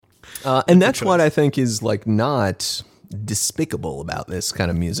And that's what I think is like not despicable about this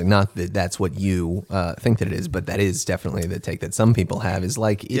kind of music. Not that that's what you think that it is, but that is definitely the take that some people have, is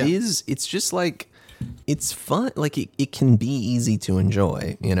like it's just like, it's fun. Like it can be easy to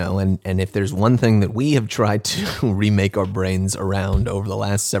enjoy, you know, and if there's one thing that we have tried to remake our brains around over the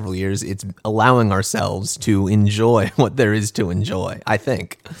last several years, it's allowing ourselves to enjoy what there is to enjoy, I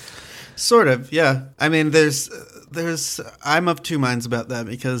think. Sort of, yeah. I mean, I'm of two minds about that,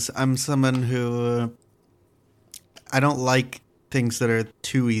 because I'm someone who I don't like things that are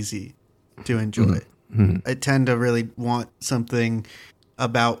too easy to enjoy. Mm-hmm. I tend to really want something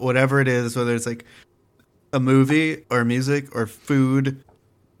about whatever it is, whether it's like a movie or music or food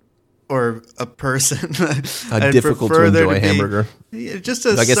or a person. A difficult to enjoy hamburger. Just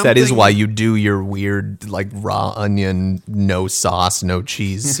I guess that is why you do your weird, like, raw onion, no sauce, no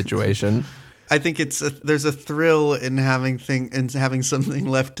cheese situation. I think there's a thrill in having something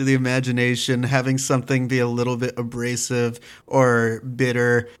left to the imagination, having something be a little bit abrasive or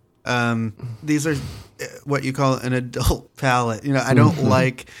bitter. These are what you call an adult palate. You know, I don't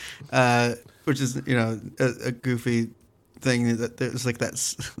like, which is, you know, a goofy thing that there's like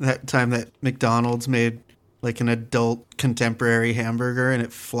that time that McDonald's made like an adult contemporary hamburger and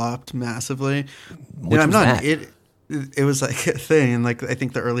it flopped massively. Which was that? It was like a thing in, like, I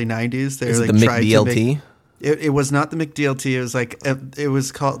think the early 90s. They Is were it like the tried McDLT? to make it was not the McDLT. It was like it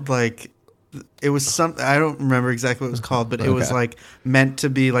was called like, it was something, I don't remember exactly what it was called, but it was like meant to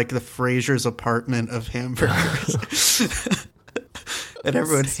be like the Frasier's apartment of hamburgers. And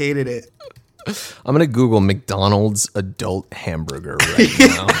everyone hated it. I'm going to Google McDonald's adult hamburger right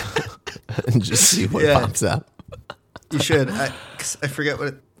now and just see what pops up. You should. I forget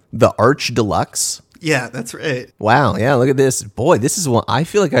what The Arch Deluxe? Yeah, that's right. Wow, yeah, look at this. Boy, this is one, I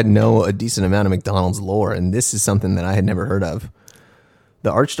feel like I know a decent amount of McDonald's lore, and this is something that I had never heard of.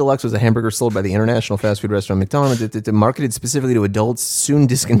 The Arch Deluxe was a hamburger sold by the international fast food restaurant McDonald's, marketed specifically to adults, soon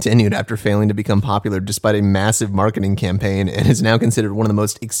discontinued after failing to become popular despite a massive marketing campaign, and is now considered one of the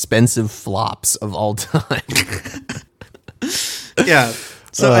most expensive flops of all time. Yeah.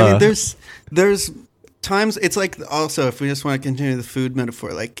 So, I mean, there's times, it's like, also, if we just want to continue the food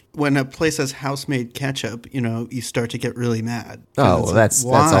metaphor, like when a place has house-made ketchup, you know, you start to get really mad. Oh, well, that's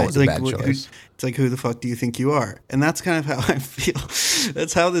always a bad choice. It's like, who the fuck do you think you are? And that's kind of how I feel.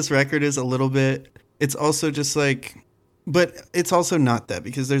 That's how this record is a little bit. It's also just like, but it's also not that,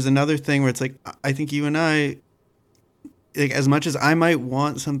 because there's another thing where it's like, I think you and I, like, as much as I might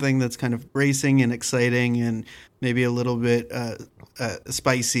want something that's kind of bracing and exciting and maybe a little bit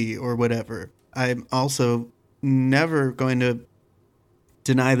spicy or whatever, I'm also never going to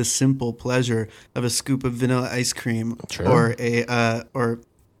deny the simple pleasure of a scoop of vanilla ice cream or a or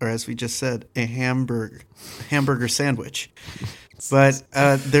as we just said, a hamburger sandwich. But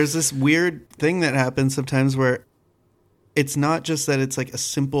there's this weird thing that happens sometimes where it's not just that it's like a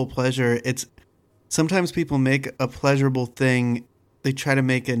simple pleasure. It's sometimes people make a pleasurable thing, they try to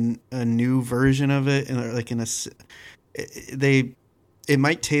make a new version of it, and like it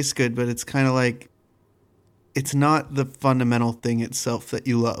might taste good, but it's kind of like, it's not the fundamental thing itself that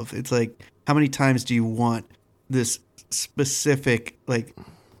you love. It's like, how many times do you want this specific like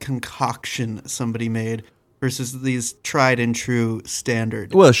concoction somebody made versus these tried and true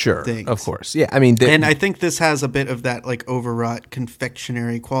standard things? Of course. Yeah, I mean, and I think this has a bit of that like overwrought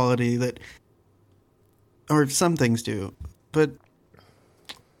confectionery quality that, or some things do, but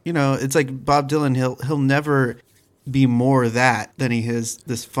you know, it's like Bob Dylan, he'll never be more that than he is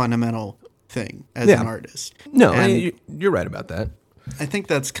this fundamental thing as an artist. No, you're right about that. I think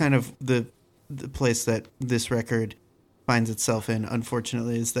that's kind of the place that this record finds itself in,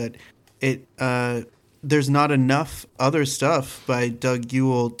 unfortunately, is that it there's not enough other stuff by Doug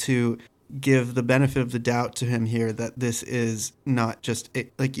Yule to give the benefit of the doubt to him here that this is not just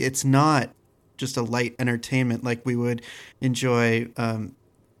it's not just a light entertainment like we would enjoy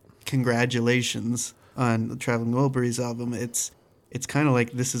Congratulations on the Traveling Wilburys album. It's kind of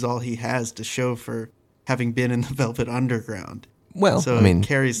like this is all he has to show for having been in the Velvet Underground. Well, so I mean, it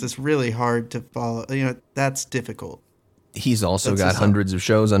carries this really hard to follow. You know, that's difficult. He's also got hundreds of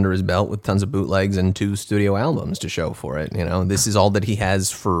shows under his belt with tons of bootlegs and 2 studio albums to show for it. You know, this is all that he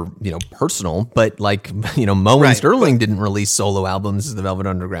has for, you know, personal, but like, you know, Moe and Sterling didn't release solo albums as the Velvet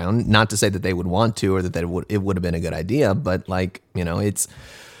Underground. Not to say that they would want to, or that it would have been a good idea, but like, you know,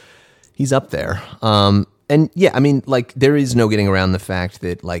 he's up there. And yeah, I mean, like, there is no getting around the fact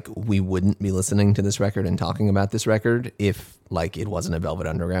that, like, we wouldn't be listening to this record and talking about this record if, like, it wasn't a Velvet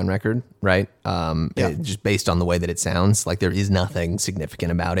Underground record, right? Just based on the way that it sounds, like, there is nothing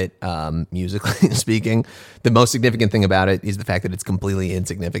significant about it, musically speaking. The most significant thing about it is the fact that it's completely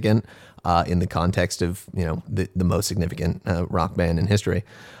insignificant in the context of, you know, the most significant rock band in history.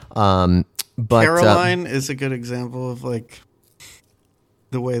 But Caroline is a good example of, like,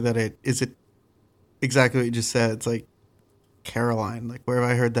 the way that it exactly what you just said. It's like Caroline. Like, where have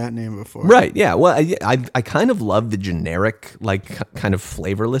I heard that name before? Right. Yeah. Well, I kind of love the generic, like, kind of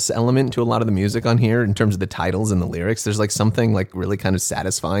flavorless element to a lot of the music on here in terms of the titles and the lyrics. There's, like, something, like, really kind of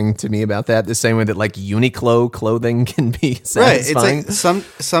satisfying to me about that. The same way that, like, Uniqlo clothing can be satisfying. Right. It's like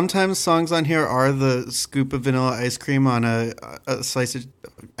sometimes songs on here are the scoop of vanilla ice cream on a slice of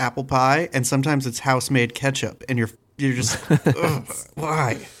apple pie, and sometimes it's house-made ketchup, and you're just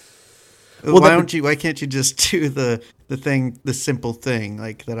why? Well, why can't you just do the simple thing,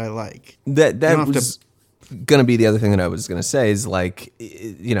 like, that I like? That was going to be the other thing that I was going to say is, like,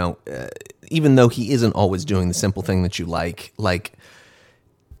 you know, even though he isn't always doing the simple thing that you like,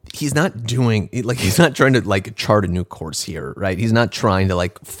 he's not doing, like, he's not trying to, like, chart a new course here, right? He's not trying to,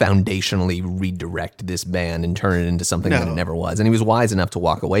 like, foundationally redirect this band and turn it into something that it never was. And he was wise enough to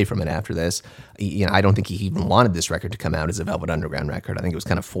walk away from it after this. You know, I don't think he even wanted this record to come out as a Velvet Underground record. I think it was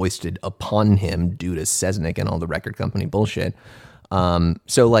kind of foisted upon him due to Seznick and all the record company bullshit.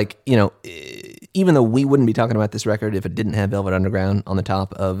 So, like, you know, even though we wouldn't be talking about this record if it didn't have Velvet Underground on the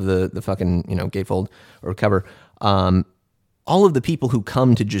top of the fucking, you know, gatefold or cover, all of the people who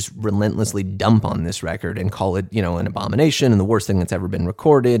come to just relentlessly dump on this record and call it, you know, an abomination and the worst thing that's ever been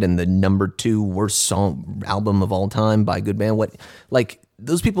recorded and the number 2 worst album of all time by a good band, like,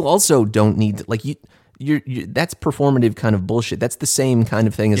 those people also don't need, like, you're that's performative kind of bullshit. That's the same kind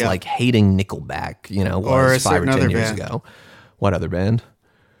of thing as like hating Nickelback, you know, or 5 or 10 years ago. What other band?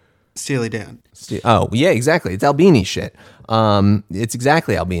 Steely Dan. Oh, yeah, exactly. It's Albini shit. It's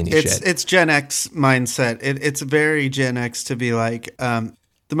exactly Albini shit. It's Gen X mindset. It's very Gen X to be like, the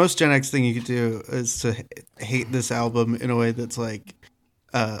most Gen X thing you could do is to hate this album in a way that's, like,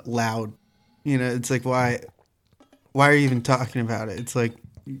 loud. You know, it's like, why are you even talking about it? It's like,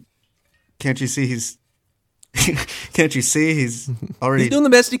 can't you see he's already... He's doing the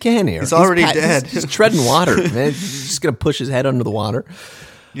best he can here. He's already dead. He's treading water, man. He's just going to push his head under the water.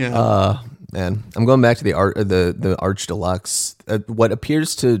 Yeah. Man, I'm going back to the Arch Deluxe. What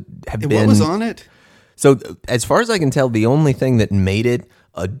appears to have been... What was on it? So, as far as I can tell, the only thing that made it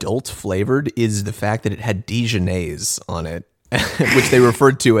adult flavored is the fact that it had Dijonnaise on it, which they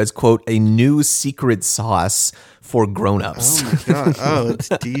referred to as, quote, a new secret sauce for grown-ups. Oh my god! Oh, it's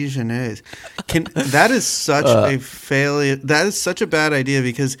Dijonnaise. That is such a failure. That is such a bad idea,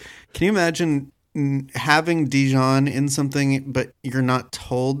 because can you imagine having Dijon in something, but you're not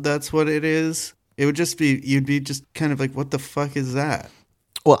told that's what it is? It would just be, you'd be just kind of like, what the fuck is that?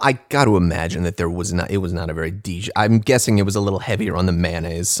 Well, I got to imagine that it was not a very Dijon. I'm guessing it was a little heavier on the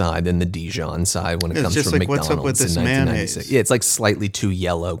mayonnaise side than the Dijon side when it comes from like, McDonald's. what's up with this in 1996. mayonnaise? Yeah, it's like slightly too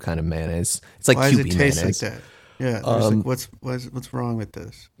yellow kind of mayonnaise. It's like Why Kewpie does it taste mayonnaise. like that? Yeah, like, what's wrong with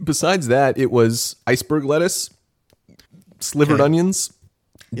this? Besides that, it was iceberg lettuce, slivered onions,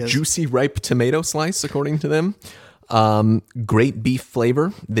 juicy ripe tomato slice, according to them. Great beef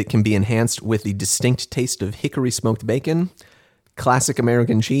flavor that can be enhanced with the distinct taste of hickory smoked bacon, classic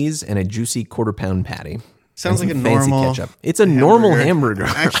American cheese, and a juicy quarter-pound patty. Sounds like a normal ketchup. It's a normal hamburger.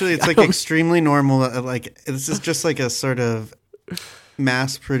 Actually, it's like extremely normal. Like, this is just like a sort of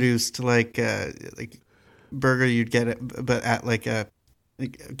mass-produced like burger you'd get but at like a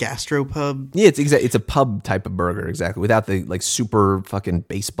gastropub. Yeah, it's a pub type of burger, exactly, without the, like, super fucking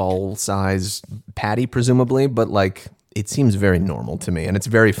baseball size patty, presumably, but, like, it seems very normal to me, and it's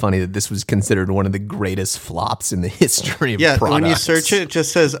very funny that this was considered one of the greatest flops in the history of products. When you search it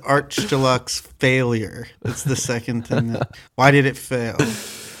just says Arch Deluxe failure. That's the second thing. Why did it fail?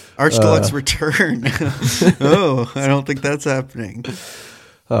 Arch Deluxe return. Oh, I don't think that's happening.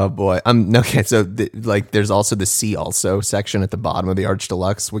 Oh boy, okay. So there's also the "See Also" section at the bottom of the Arch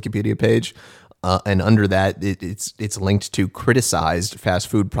Deluxe Wikipedia page, and under that it's linked to criticized fast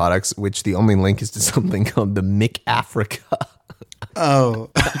food products, which the only link is to something called the Mick Africa. Oh,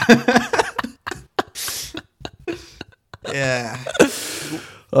 yeah.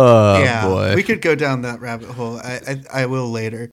 Oh yeah, boy, we could go down that rabbit hole. I will later.